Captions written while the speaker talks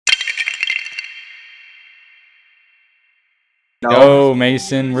Yo,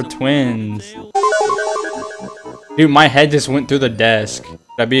 Mason, we're twins. Dude, my head just went through the desk. Could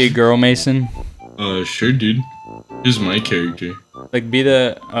I be a girl, Mason? Sure, dude. Here's my character. Like, be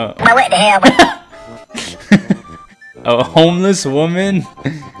the, a homeless woman?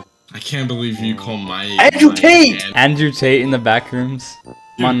 I can't believe you call my Andrew Tate! Andrew Tate in the Backrooms.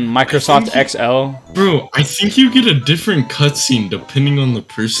 On Microsoft XL. Bro, I think you get a different cutscene depending on the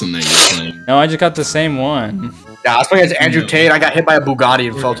person that you're playing. No, I just got the same one. Yeah, I was playing as Andrew Tate. I got hit by a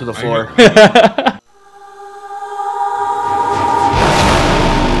Bugatti and fell to the floor.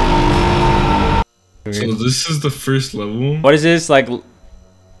 So this is the first level? What is this, like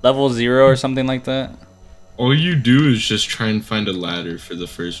level 0 or something like that? All you do is just try and find a ladder for the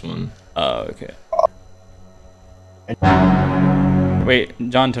first one. Oh, okay. Wait,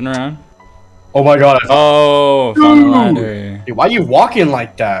 John, turn around. Oh my god. Oh, found a ladder. Dude, why are you walking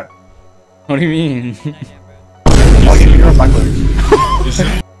like that? What do you mean?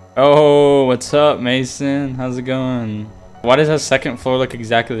 Oh, what's up, Mason? How's it going? Why does that second floor look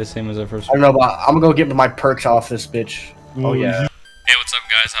exactly the same as the first I one? don't know, but I'm gonna go get my perks off this bitch. Oh yeah. Hey, what's up,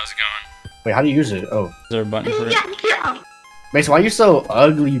 guys? How's it going? Wait, how do you use it? Oh. Is there a button for it? Mason, why are you so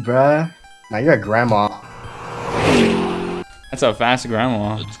ugly, bruh? Now you're a grandma. That's a fast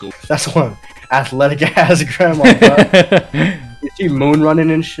grandma. Let's go. That's one athletic ass grandma, bruh. You see moon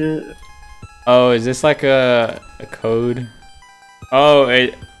running and shit? Oh, is this like a code? Oh,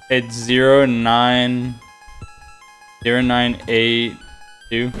 it's 09098.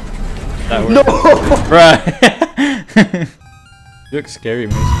 That works. No! Bruh. You look scary,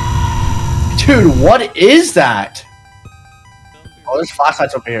 Mason. Dude, what is that? Oh, there's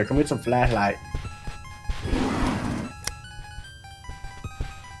flashlights over here. Come get some flashlight.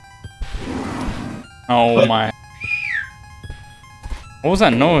 Oh my. What was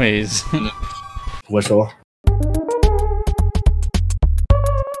that noise? Whistle.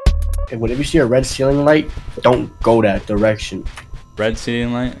 Okay, whenever you see a red ceiling light, don't go that direction. Red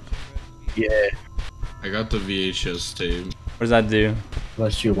ceiling light? Yeah. I got the VHS tape. What does that do?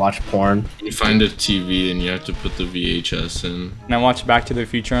 Unless you watch porn. You find a TV and you have to put the VHS in. Can I watch Back to the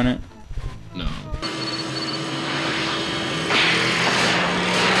Future on it? No.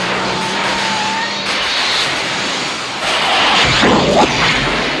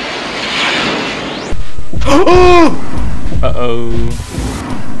 Uh-oh.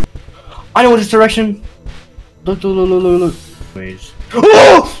 I know this direction. Look, look, look, look, look, look. Ways.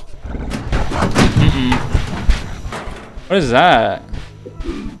 Oh! What is that?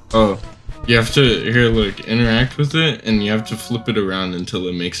 Oh. You have to, here look, interact with it and you have to flip it around until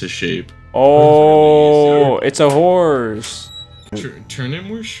it makes a shape. Oh, it's a horse. Turn it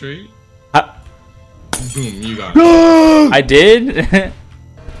more straight. Boom, you got it. I did?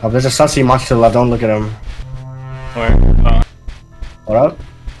 Oh, there's a sussy monster to the left. Don't look at him. Where? What up?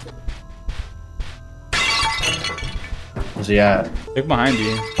 Where's he at? Look behind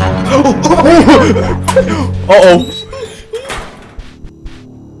you. Uh-oh.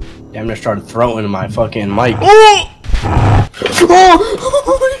 Yeah, I'm gonna start throwing my fucking mic. Oh my god!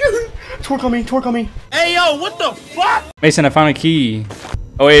 Torque on me, torque on me. Hey yo, what the fuck? Mason, I found a key.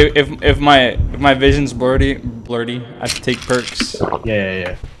 Oh wait, if my vision's blurry, I have to take perks.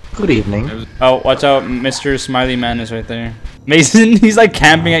 Yeah. Good evening. Oh, watch out, Mr. Smiley Man is right there. Mason, he's like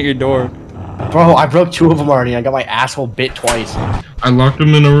camping at your door. Bro, I broke 2 of them already. I got my asshole bit twice. I locked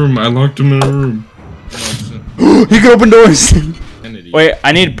him in a room. He can open doors. Wait,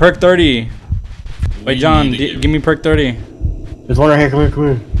 I need perk 30. Wait, John, give me perk 30. There's one right here. Come here, come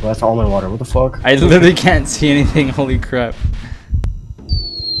here. Well, that's all my water. What the fuck? I literally can't see anything. Holy crap.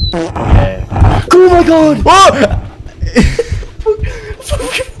 Okay. Oh my god! Whoa!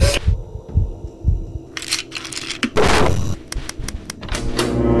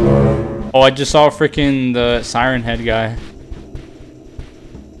 Oh, I just saw freaking the siren head guy.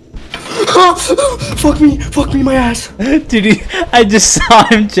 Fuck me, my ass. Dude, I just saw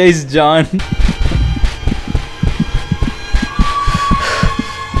him chase John.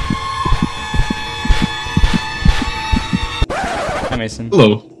 Hi, Mason.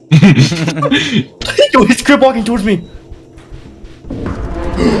 Hello. Yo, he's crib walking towards me.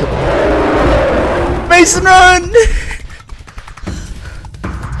 Mason, run!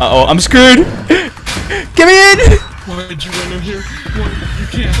 Uh-oh, I'm screwed. Get me in! Why did you run in here? You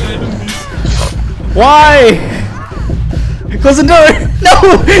can't hide in these. Why? Close the door! No!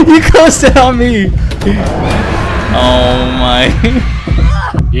 You closed it on me! Oh my.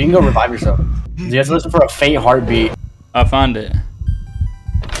 You can go revive yourself. You have to listen for a faint heartbeat. I found it.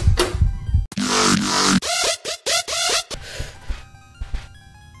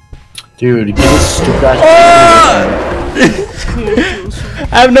 Dude, give this stupid ass. I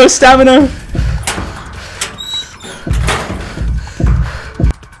have no stamina.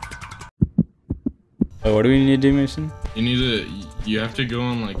 Oh, what do we need to do, Mason? You have to go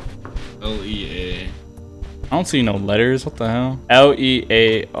on like LEA. I don't see no letters. What the hell?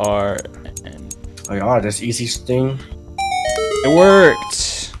 LEARN. Oh god, this easy thing. It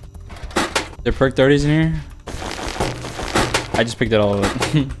worked. There perk 30s in here? I just picked it all up.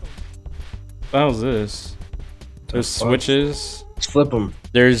 What the hell is this? There's switches. Let's flip them.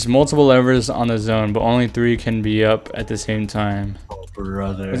 There's multiple levers on the zone, but only 3 can be up at the same time. Oh,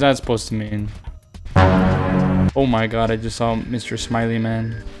 brother. What's that supposed to mean? Oh my god, I just saw Mr. Smiley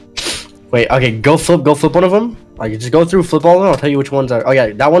Man. Wait, okay, go flip one of them. Like, just go through, flip all of them. I'll tell you which ones are. Oh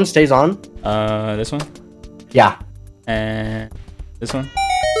yeah, that one stays on. This one? Yeah. And this one?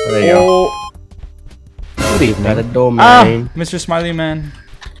 There you go. Good evening, domain. Mr. Smiley Man.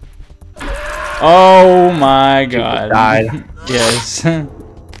 Oh my god. Died. Yes.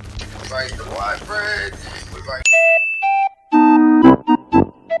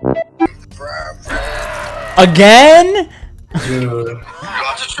 Again? Dude.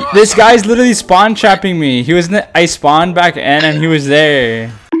 This guy's literally spawn trapping me. He was in the, I spawned back in and he was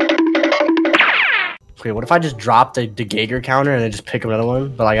there. Okay, what if I just drop the Geiger counter and then just pick another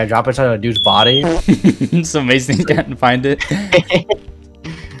one? But like I drop it inside a dude's body. It's amazing you can't find it.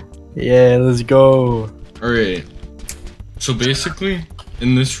 Yeah, let's go. Alright. So basically,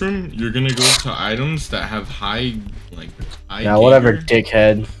 in this room, you're gonna go to items that have high Yeah, whatever, Geiger,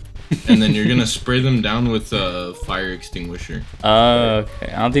 dickhead. and then you're gonna spray them down with a fire extinguisher.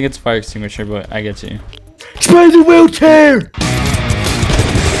 Okay. I don't think it's fire extinguisher, but I get you. Spray the wheelchair!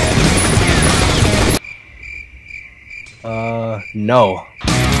 No.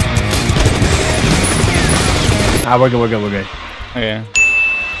 Ah, we're good. Okay.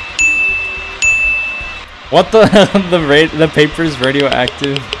 What the the paper's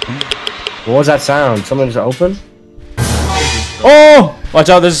radioactive. What was that sound? Someone just opened? Oh! Watch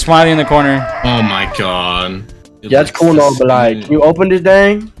out, there's a smiley in the corner. Oh my god. Yeah, that's cool and all, but like, can you open this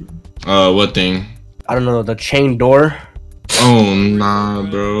thing? What thing? I don't know, the chain door. Oh nah,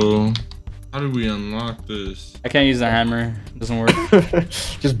 bro. How do we unlock this? I can't use the hammer. It doesn't work.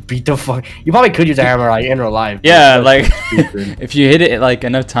 Just beat the fuck. You probably could use a hammer like in real life. Yeah, like if you hit it like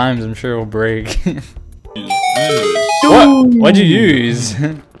enough times, I'm sure it'll break. What? What'd you use?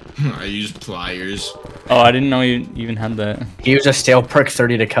 I used pliers. Oh, I didn't know you even had that. He used a stale perk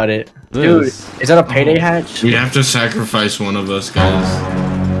 30 to cut it. Dude, is that a payday hatch? We have to sacrifice one of us, guys.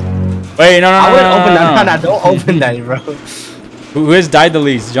 Wait, no. I wouldn't open that. No, don't open that, bro. Who has died the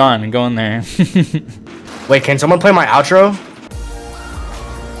least? John, go in there. Wait, can someone play my outro?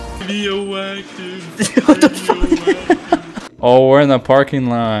 Radioactive. What the fuck? Oh, we're in the parking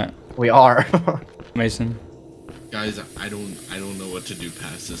lot. We are. Mason. Guys, I don't know what to do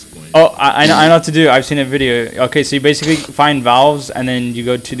past this point. Oh, I know what to do. I've seen a video. Okay, so you basically find valves and then you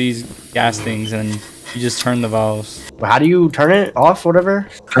go to these gas things and you just turn the valves. How do you turn it off? Whatever.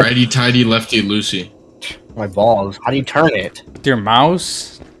 Righty tighty, lefty loosey. My balls. How do you turn it? With your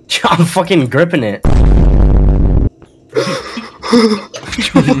mouse? I'm fucking gripping it.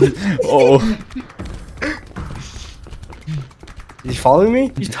 Oh. He's following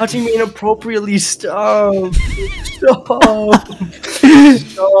me? He's touching me inappropriately. Stop. Stop.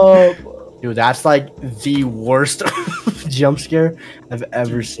 Stop. Dude, that's like the worst jump scare I've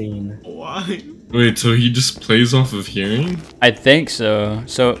ever seen. Why? Wait, so he just plays off of hearing? I think so.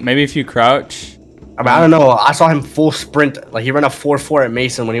 So maybe if you crouch. I mean, I don't know. I saw him full sprint. Like, he ran a 4-4 at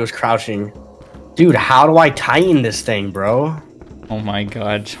Mason when he was crouching. Dude, how do I tighten this thing, bro? Oh my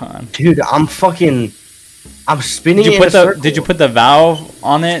god, John. Dude, I'm spinning Did you it put in a circle. Did you put the valve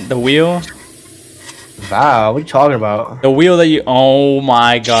on it? The wheel? Wow, what are you talking about? The wheel that you... Oh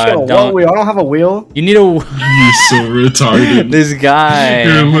my god, Yo, what wheel? I don't have a wheel. You need a... You're so retarded. This guy.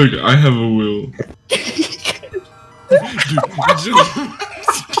 Here, look, I have a wheel.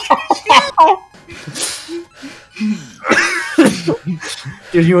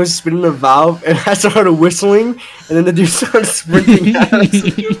 Dude, he was spinning the valve, and I started whistling, and then the dude started sprinting at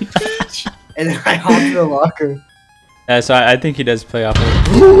us. And then I hopped in the locker. Yeah, so I think he does play off of it.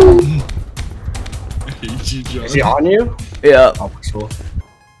 I hate you, John. Is he on you? Yeah. Oh, cool.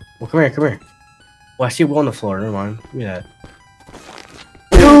 Well, come here. Well, I see a wheel on the floor. Never mind. Give me that.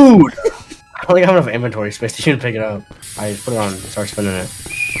 Dude! I don't think I have enough inventory space to even pick it up. I just put it on and start spinning it.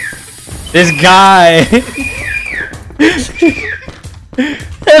 This guy!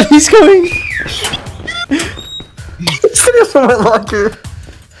 He's coming! It's on my locker.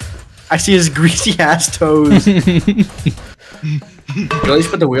 I see his greasy ass toes. You at least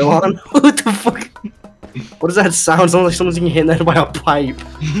put the wheel on? What the fuck? What does that sound? Sounds like someone's getting hit in the head by a pipe.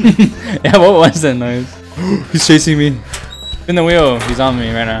 Yeah, what was that noise? He's chasing me. Spin the wheel. He's on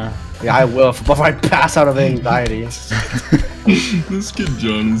me right now. Yeah, I will before I pass out of anxiety. This kid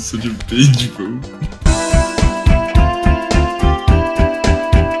John is such a bitch, bro.